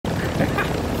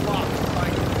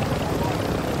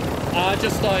I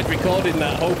just started recording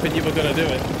that, hoping you were going to do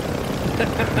it.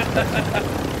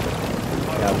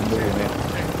 Yeah, I'm moving it.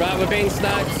 Right, we're being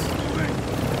sniped.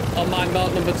 On mine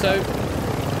mark number 2.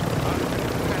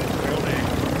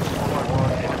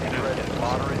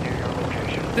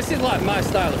 This is like my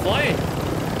style of flying.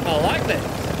 I like this.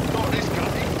 Not this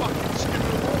gun, he's fucking skipping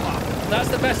the water. That's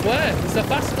the best way. It's the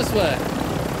fastest way.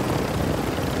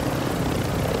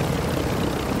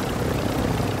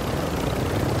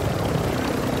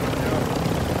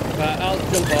 Right, I'll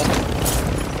jump off.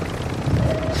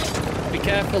 Be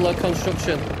careful of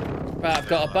construction. Right, I've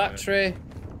got a battery.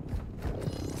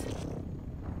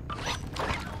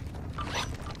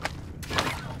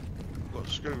 Got a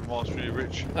scuba mask for you,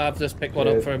 Rich. I've just picked one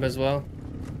up for him as well.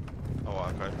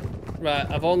 Oh, okay. Right,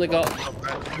 I've only got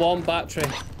one battery.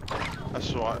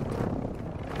 That's all right.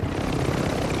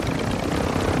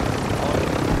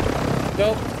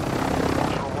 Go.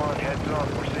 One, heads up.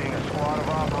 We're seeing a squad of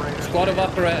operators. Squad of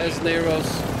operators near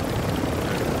us.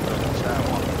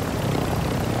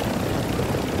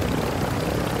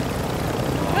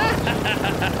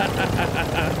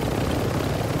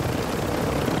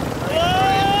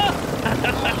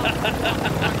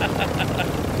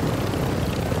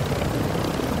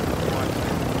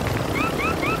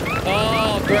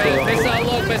 Oh, great. Missile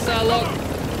lock, missile lock.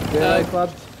 Yeah,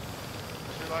 lads.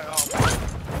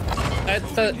 Head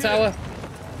to the tower.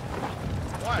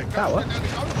 Tower?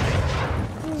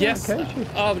 Yes. Okay.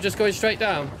 Oh, we're just going straight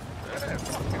down. Yeah,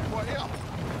 fucking right here.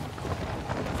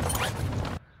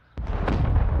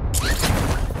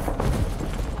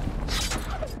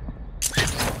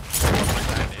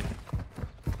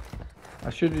 I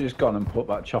should have just gone and put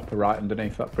that chopper right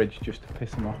underneath that bridge just to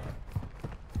piss him off.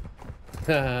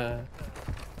 Well,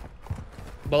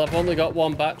 I've only got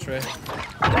one battery.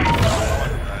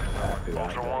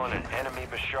 Ultra One, an enemy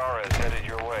Bashara is headed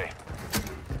your way.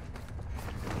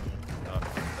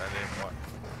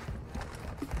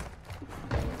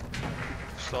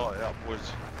 Start it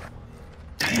upwards.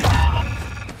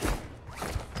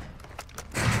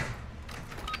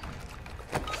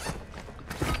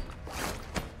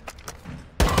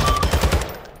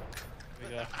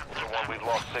 Ultra One, we've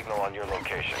lost signal on your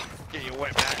location. Get your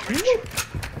wet back, Rich.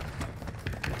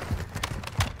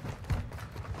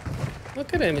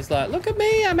 Look at him. He's like, look at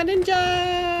me. I'm a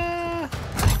ninja.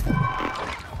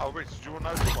 Oh, Rich, do you want to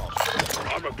know the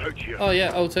mask? I'm a poacher. Oh,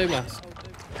 yeah. O2 mask.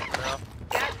 Yeah.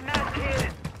 Gas mask here.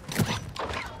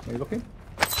 Are you looking?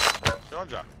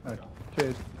 Sandra. Oh,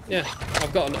 cheers. Yeah. I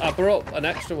brought an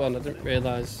extra one. I didn't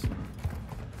realise.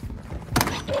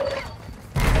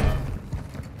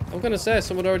 I'm going to say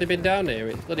someone already been down here.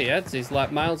 It's bloody heads. He's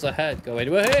like miles ahead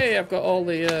going, well, hey, I've got all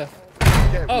the... Yeah,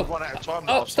 Oh, we run out of time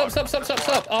oh, last stop.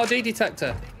 time. RD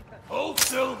detector. Hold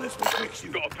still, this will fix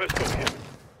you. Got a pistol here.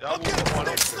 Yeah, we'll get one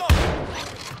up.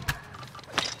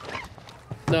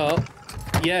 No.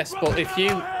 Yes, but if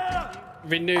you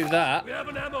renew that, We have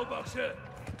an ammo box here.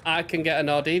 I can get an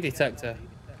RD detector.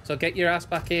 So get your ass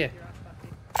back here.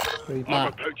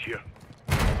 Mark. Poacher.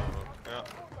 Yeah.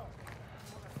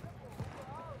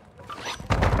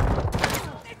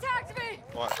 Attacked me!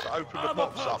 Right, to open the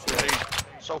box up, we need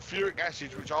sulfuric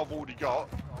acid, which I've already got,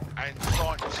 and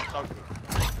sinus notebook.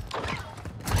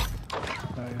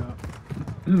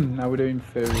 Now we're doing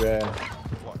for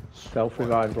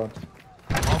self-revive, lads.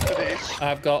 After this,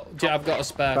 I've got a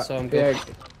spare, so I'm Yeah,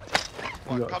 good.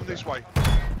 right, come this way.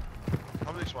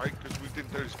 Come this way, because we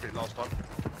didn't do this bit last time.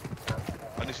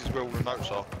 And this is where all the notes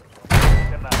are.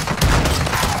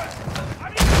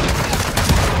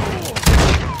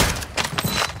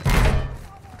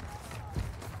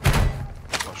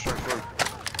 Go straight through.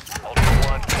 Ultra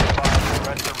One, the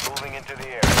rest are moving into the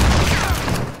air.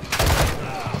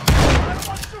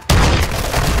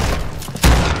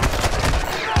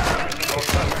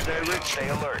 Stay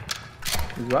alert.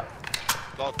 is that?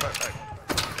 Last backpack.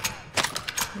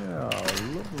 Yeah,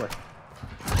 lovely.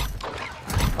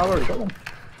 I've already got one.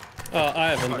 Oh, I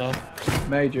haven't though.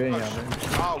 Major, yeah.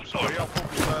 Oh, sorry, I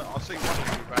thought I see one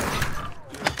of you back.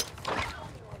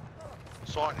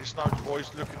 Scientist notes,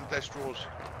 boys, look in the desk drawers.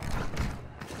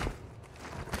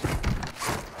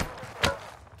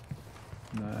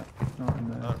 No, not in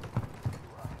there. No.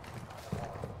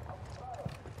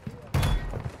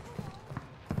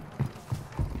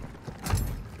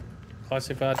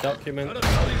 Classified document. Got a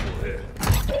valuable here.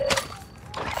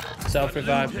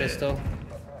 Self-revive pistol.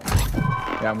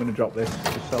 Yeah, I'm gonna drop this.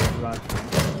 Just self-revive.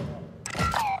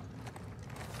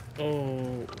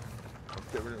 Oh.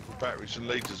 Get rid of the batteries and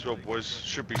leads as well, boys.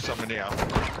 Should be something here.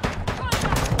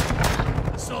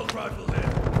 Assault rifle here.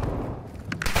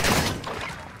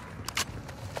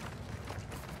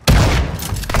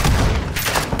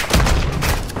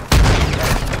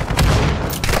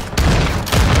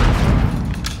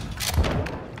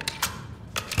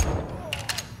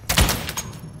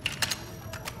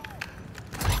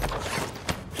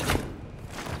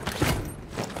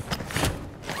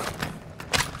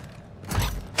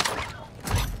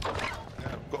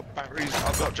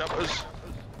 jumpers.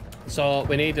 So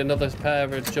we need another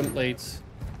pair of jump leads.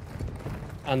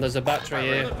 And there's a battery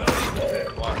here.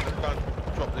 Right, go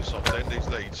drop this off then, these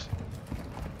leads.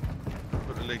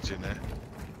 Put the leads in there.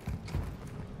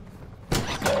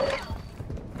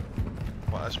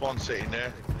 Right, that's one sitting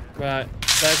there. Right,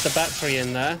 there's the battery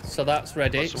in there, so that's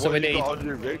ready. Right, so we what you need got on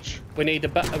you, Rich? we need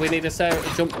a set of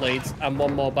jump leads and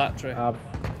one more battery. I've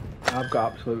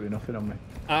got absolutely nothing on me.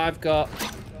 I've got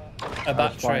a I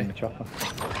was flying battery. the chopper.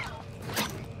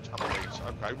 Some leads.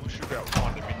 Okay, we should be able to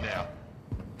find them in now.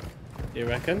 You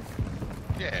reckon?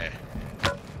 Yeah.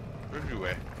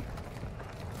 Everywhere.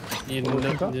 You What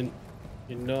have you got? know,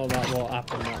 you know that won't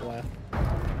happen that way.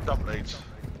 Dump leads.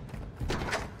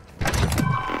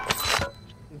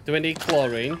 Do we need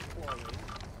chlorine?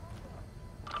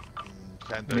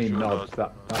 Can I do. mean sure nods, does.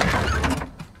 that.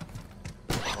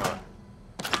 Right.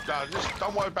 No, just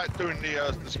don't worry about doing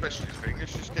the specialist thing.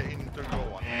 Let's just get in and do your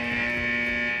one.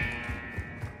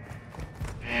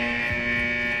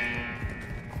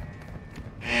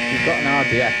 If you've got an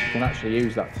RDS, you can actually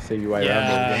use that to see your way around.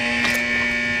 Yeah.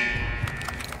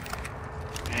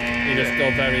 You just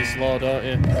go very slow, don't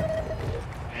you? It's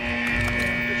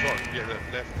right, yeah,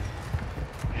 left.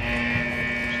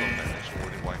 Slow down this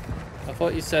already way. I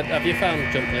thought you said, have you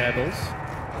found jump labels?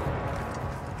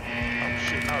 Oh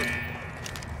shit, no.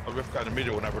 I'll have to go in the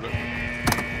middle and have a look.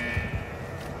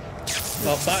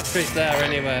 Well, battery's there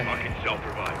anyway. I can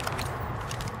self-revive.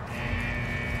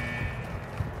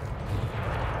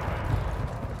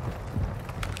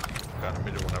 Go in the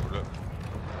middle and have a look.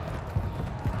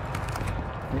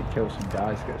 Need to kill some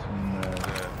guys, get some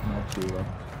mobs to you.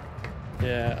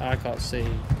 Yeah, I can't see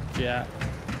jack.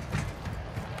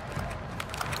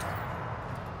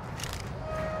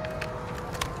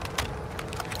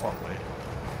 What way?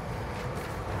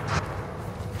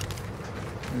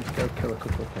 Need to go kill a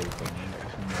couple of people and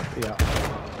get some mobs.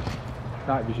 Yeah.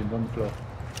 Night vision's on the floor.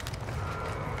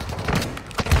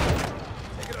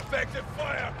 Taking effective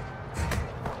fire.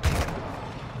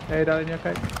 Hey darling, you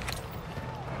okay?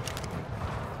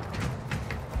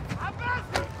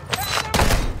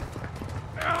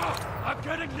 I'm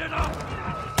getting lit up.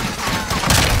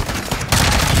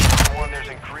 One, there's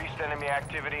increased enemy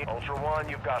activity. Ultra One,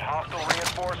 you've got hostile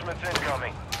reinforcements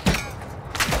incoming.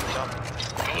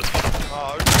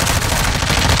 Oh,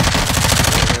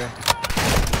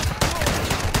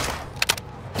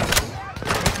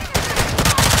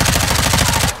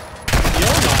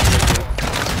 You're not moving.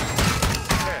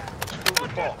 yeah, it's all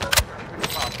the bot.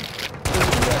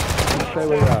 Stay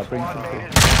where you are, bring some people.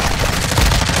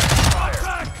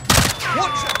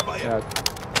 Yeah,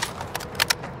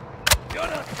 You're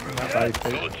not through that yet. guy's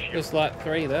feet. Just like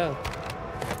 3 there.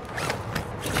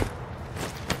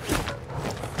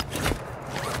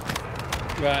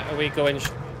 Right, are we going? I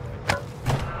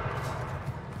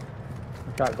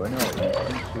can't go anywhere.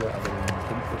 You don't have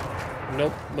any things.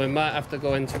 Nope, we might have to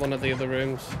go into one of the other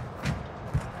rooms.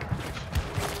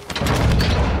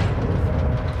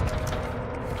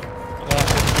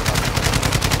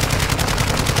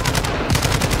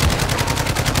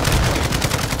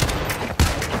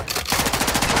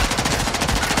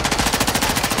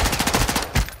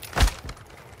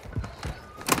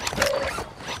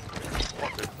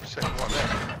 What the second one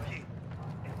there?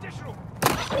 Additional.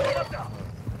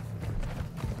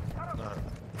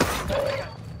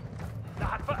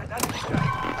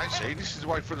 Actually, this is the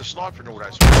way for the sniper and all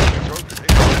that.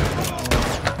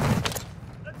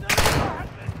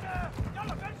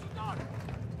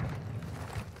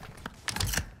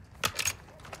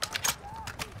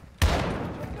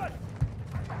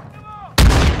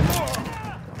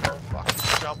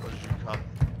 Fucking jumpers, you cunt.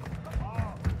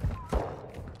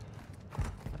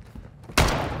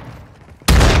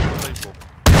 People.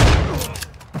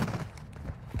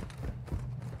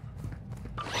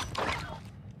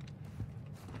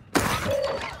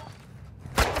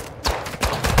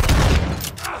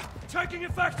 Taking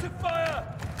effective fire.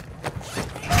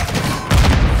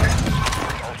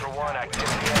 Ultra One,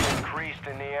 activity has increased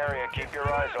in the area. Keep your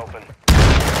eyes open.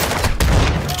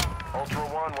 Ultra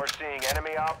One, we're seeing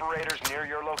enemy operators near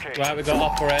your location. Right, we've got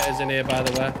operators in here, by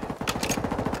the way.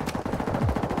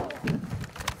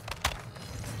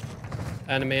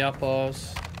 Enemy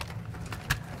oppos.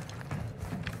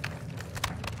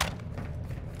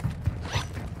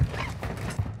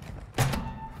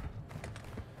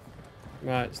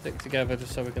 Right, stick together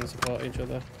just so we can support each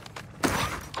other.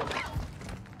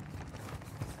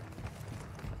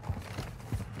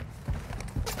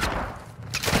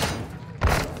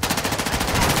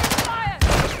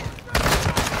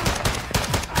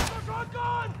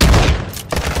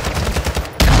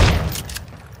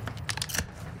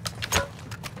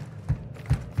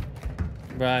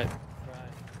 Right.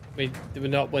 We're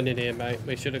not winning here, mate.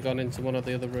 We should have gone into one of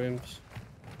the other rooms.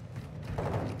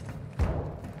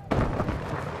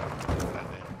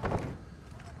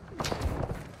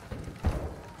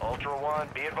 Ultra One,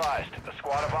 be advised. A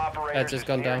squad of operators Edge has is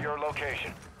gone near down. your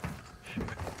location.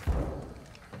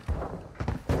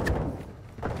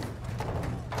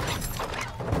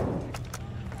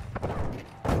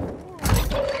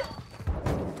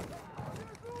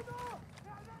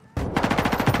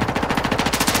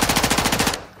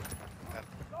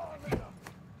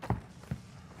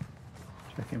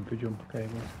 Checking for jumper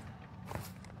cables.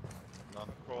 None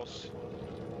across.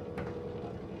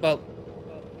 Well,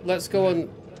 let's go and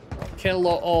kill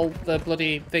all the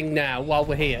bloody thing now while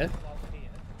we're here.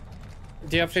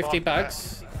 Do you have 50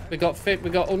 bags? We got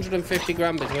 150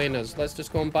 grand between us. Let's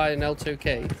just go and buy an L2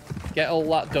 key. Get all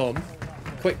that done.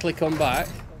 Quickly come back.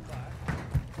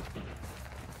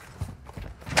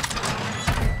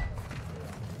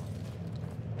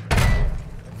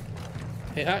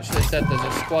 It actually said there's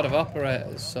a squad of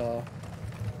operators, so...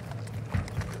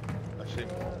 I see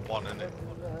one in it.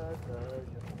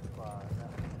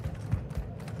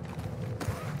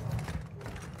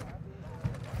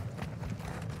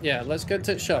 Yeah, let's go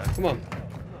to the shop. Come on.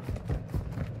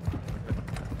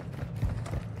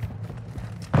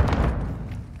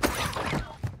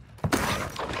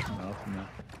 Nothing there.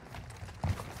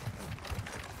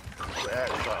 Yeah,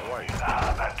 it's that way.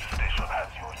 That station has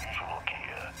your usual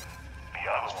gear.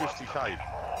 Beyond It's 50k.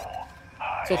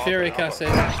 Sulfuric acid.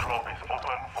 club is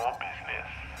open for business.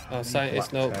 Oh,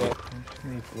 scientist Black notebook. tape. I just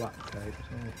need black tape.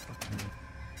 It's all fucking...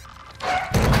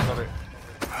 Got it.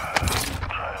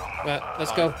 Right,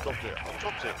 let's go. Dropped it.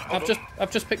 Dropped it.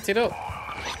 I've just picked it up.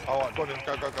 Alright, go on in.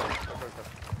 Go.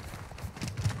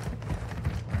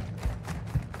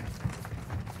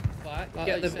 Right,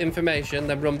 get the information,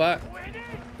 then run back.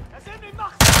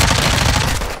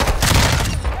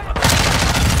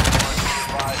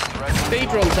 Speed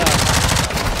run time.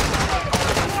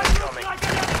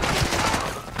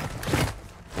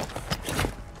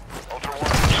 Ultra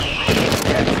One,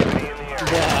 activity in the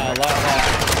area. Wow, like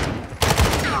that.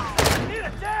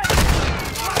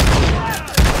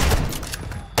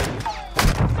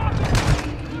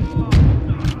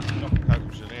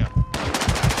 Cables in here.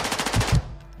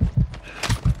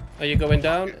 Are you going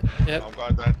down? Yep. I'm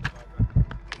going down.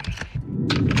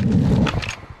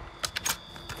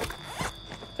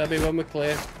 Tell me when we're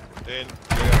clear. In.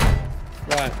 Yeah.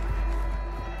 Right.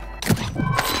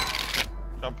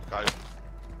 Jumper cable.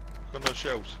 Got no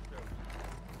shells.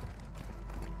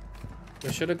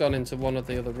 We should have gone into one of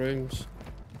the other rooms.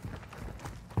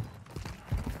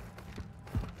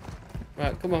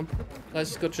 Right, come on.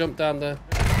 Let's just go jump down there.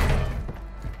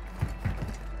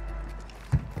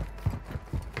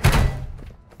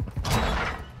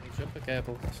 Jumper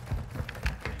cables.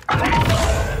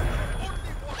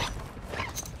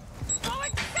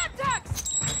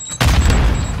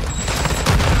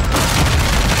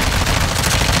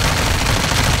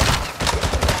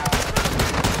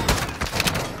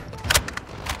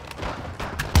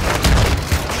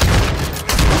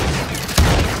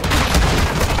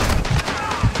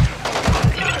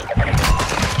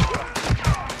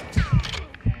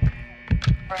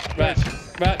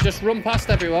 Right, just run past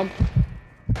everyone.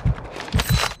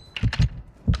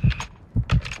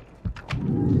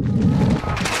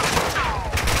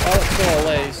 Oh, go,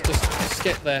 Lays. Just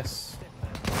skip this.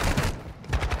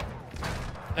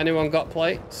 Anyone got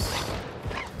plates?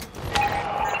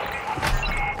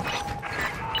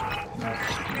 No,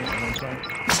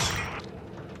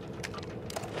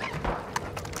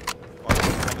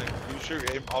 You shoot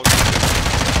him. I'll shoot him.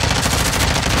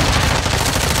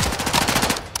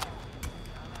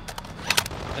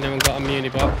 Anyone got a muni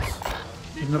box?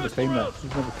 there's another team there. There's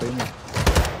another team there.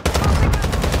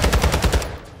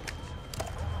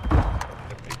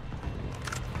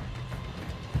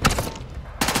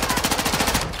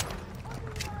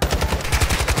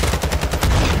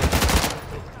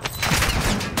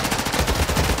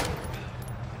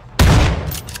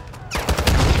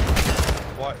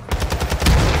 What?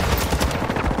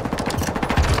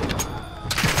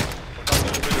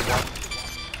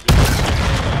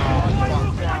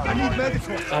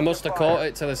 I must have caught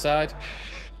it to the side.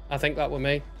 I think that were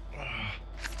me.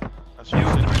 That's what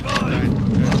I said.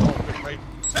 Don't pick me.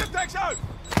 Semtex out!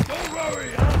 Don't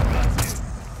worry, I've got it.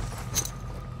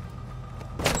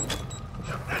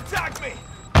 Attack me!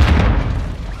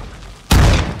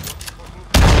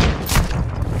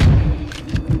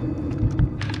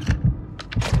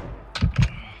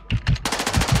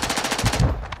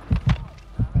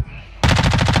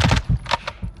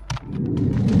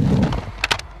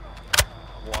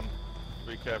 One.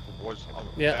 Be careful, boys.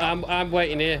 Yeah, I'm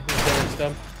waiting here until it's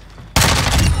done.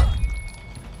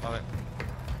 On it.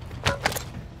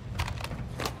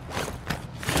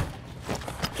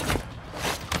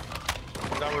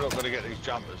 Now we're not going to get these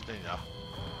jumpers, didn't you?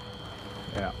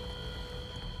 Yeah.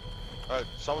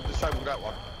 Someone disabled that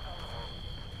one.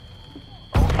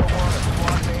 Ultra One, a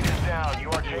squad mate is down. You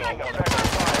are taking effective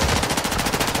fire.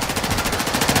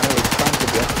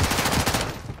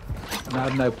 And I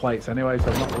had no plates anyway,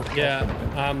 so I'm not looking. Yeah,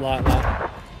 I'm like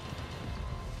that.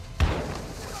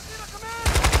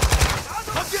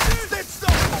 I'm getting stitched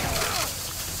up!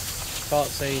 Can't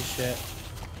see shit.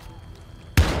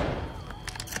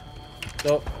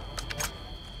 Nope.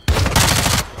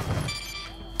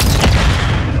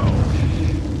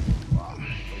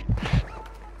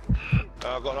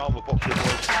 I've got an armor box here,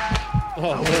 boys.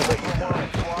 Oh, really?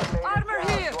 Armor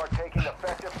here! You are taking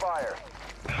effective fire.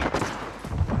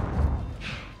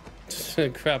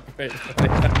 Crap. I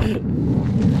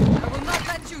will not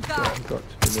let you die. I've got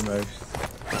to be the most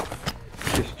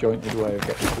disjointed way of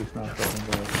getting these snipers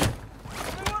involved.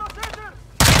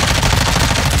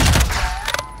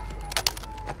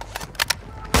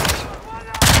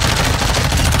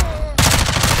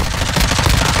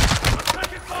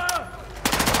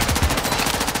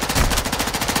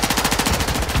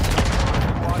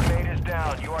 Squad mate is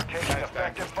down. You are taking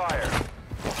effective fire.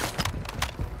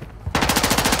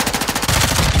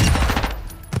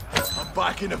 I'm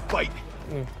back in the fight.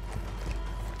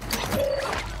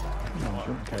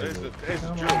 There's the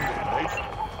drill, mate.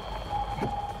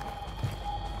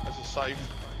 There's a safe.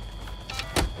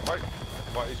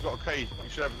 Right, he's got a key. You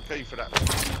should have the key for that.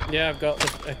 Yeah, I've got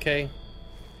a key.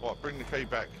 Right, bring the key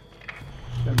back.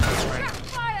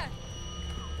 Fire!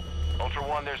 Ultra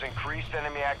One, there's increased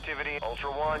enemy activity.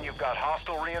 Ultra One, you've got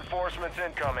hostile reinforcements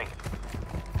incoming.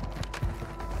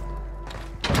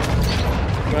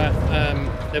 Right,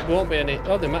 there won't be any.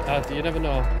 Oh, there might. Oh, you never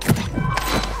know.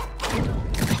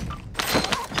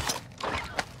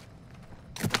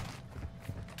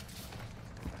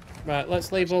 Right,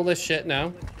 let's leave all this shit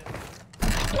now.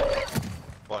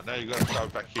 Right, now you've got to go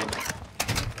back in.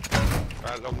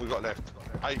 How long we got left?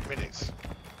 8 minutes.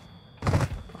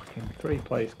 Fucking 3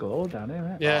 plates galore down here,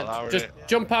 isn't it? Yeah, Oh, no, just innit?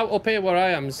 jump out up here where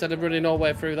I am instead of running all the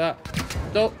way through that.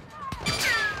 Nope.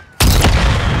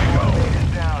 Squad mate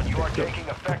is down. You are taking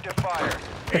effective fire.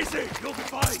 Easy, you'll be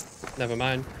fine. Never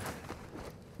mind.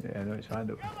 Yeah, no, it's fine.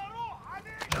 Up.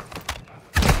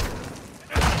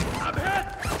 I'm hit.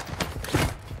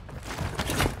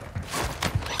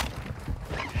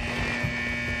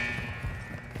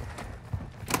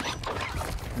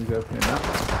 Who's opening that?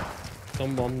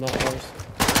 Someone, not us.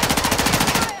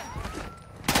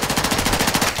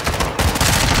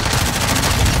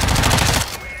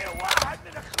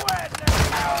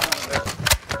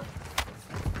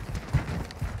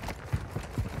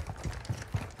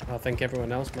 I think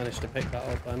everyone else managed to pick that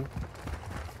up then.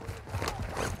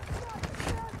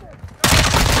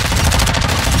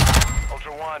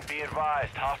 Ultra One, be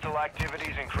advised. Hostile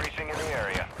activities increasing in the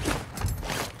area.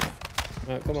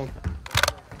 Right, come on.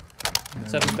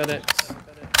 7 minutes.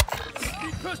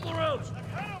 Need pistol rounds.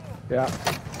 Yeah.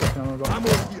 Ammo got Ammo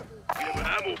here. We have an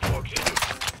ammo box here.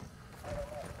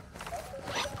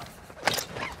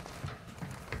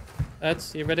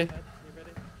 Eds, you ready?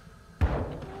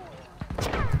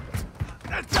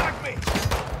 Attack me.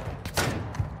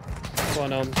 Go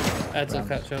on, Eds will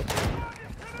catch up.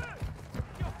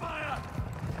 Fire.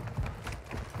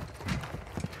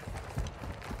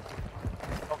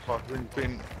 Looks like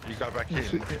when you go back in.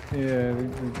 Yeah, they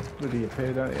bloody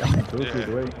appeared out. It happened to us the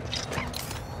other way.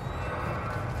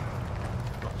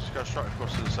 Right, just go straight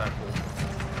across to the sample.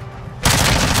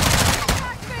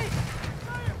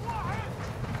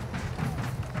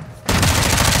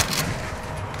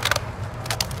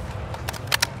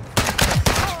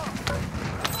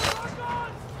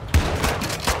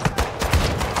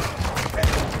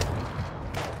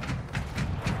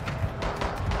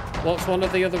 What's one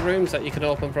of the other rooms that you can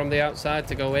open from the outside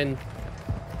to go in?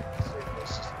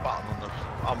 It's just a button on the.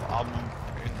 I'm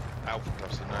in Alpha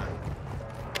Cluster now.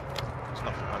 There's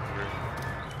nothing over here.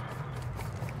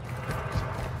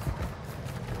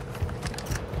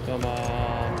 Come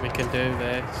on, we can do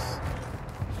this.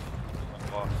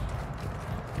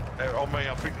 Right. On me,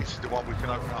 I think this is the one we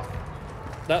can open up.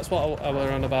 That's what I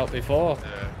were on about before.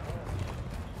 Yeah.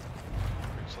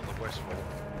 It's on the west wall.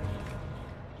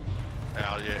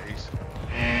 Oh yeah, he's.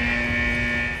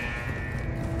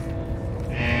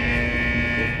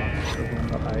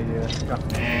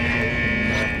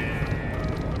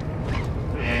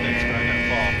 He's going that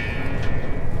far.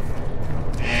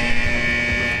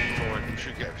 We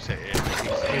should get him set here.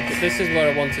 This is where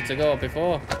I wanted to go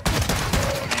before.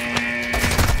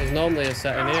 There's normally a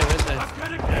set in here, isn't there?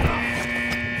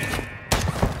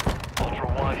 Ultra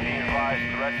One, be advised,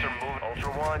 threats are moving.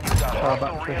 Ultra One, you've got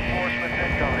hostile reinforcements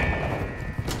incoming.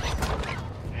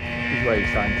 This is where your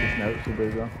scientist notes will be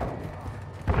as well.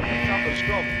 Let's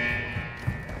go.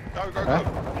 Go, go, go.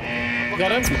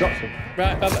 Got him? You got some?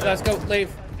 Right, let's go. Leave.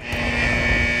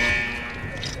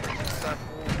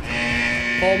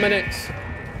 4 minutes.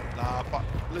 Nah, but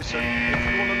listen, if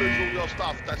you want to lose all your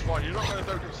stuff, that's fine. You're not going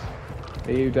to do this.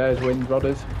 He who dares wins,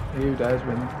 Rodders. He who dares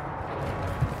wins.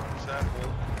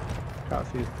 Careful. Can't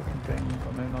see his fucking thing.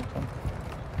 Got no nods on.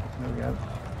 There we go.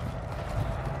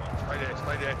 Stay there,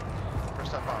 stay there. Press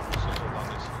that button. This is all done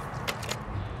this.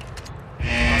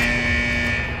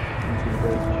 Into the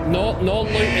bridge. No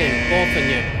looting, both of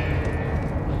you.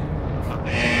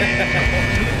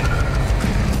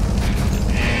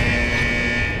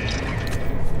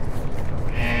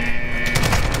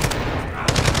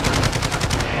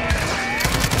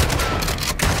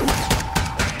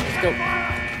 Go.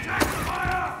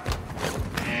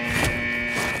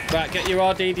 Right, get your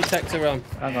RD detector on.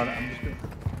 Hang on, I'm just going.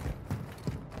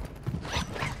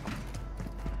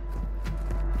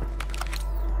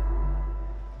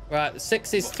 Right,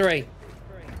 6 is 3.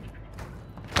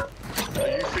 So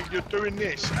you think you're doing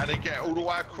this and then get all the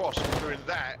way across and doing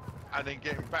that and then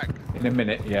getting back? In a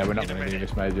minute, yeah, we're not In a going to do minute.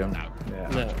 this, Major. No. Yeah.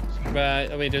 No.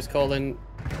 Right, are we just calling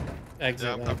Yeah, exit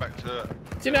I'll then? go back to...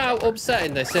 Do you know how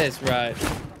upsetting this is, right?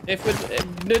 If we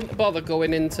didn't bother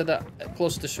going into that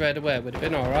cluster straight away, we'd have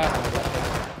been alright.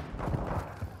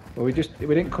 Well, we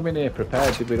didn't come in here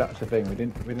prepared, did we? That's the thing. We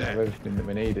didn't have everything that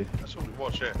we needed. That's all it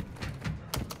was, yeah.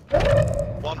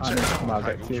 One I know, technical I'll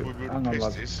get cables, to we you. would Hang have on, pissed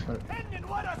lads. this. Go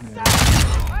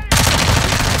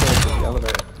to the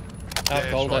elevator. I've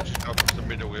called right, it. just go across the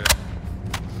middle here.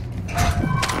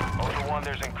 Ultra One,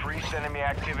 there's increased enemy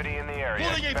activity in the area.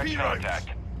 Pulling Expect AP contact.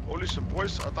 Well, listen,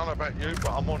 boys, I don't know about you,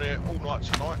 but I'm on here all night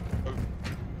tonight. So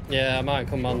Yeah, I might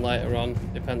come on later on.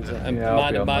 Depends. Yeah,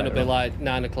 I'll be on Mine will be later on. like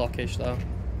 9 o'clock-ish though.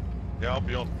 yeah, I'll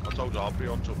be on. I told you I'll be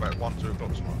on till about 1, 2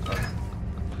 o'clock tonight. So.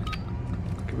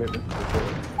 Commitment.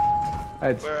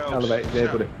 Heads, Well, elevator there,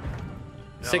 buddy.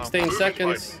 Yeah, 16 I'm moving,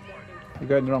 seconds. You're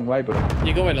going the wrong way, buddy.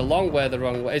 You're going a long way the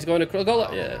wrong way. He's going across. Go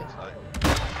like, yeah.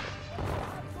 mate.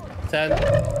 10,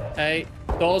 8,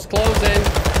 doors closing.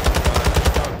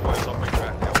 Boys, I'll meet you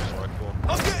at the other side. Go on.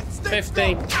 I'm getting stick.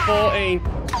 15, 14,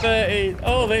 13.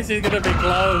 Oh, this is going to be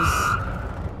close.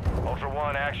 Ultra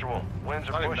One, actual. Winds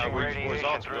I are didn't know pushing which boys radiation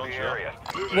are, to be through the honest, area.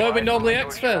 Where we normally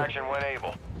Advise exfil. extraction when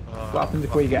able. What happens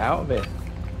if we get out of here?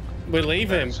 We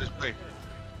leave him. This is me.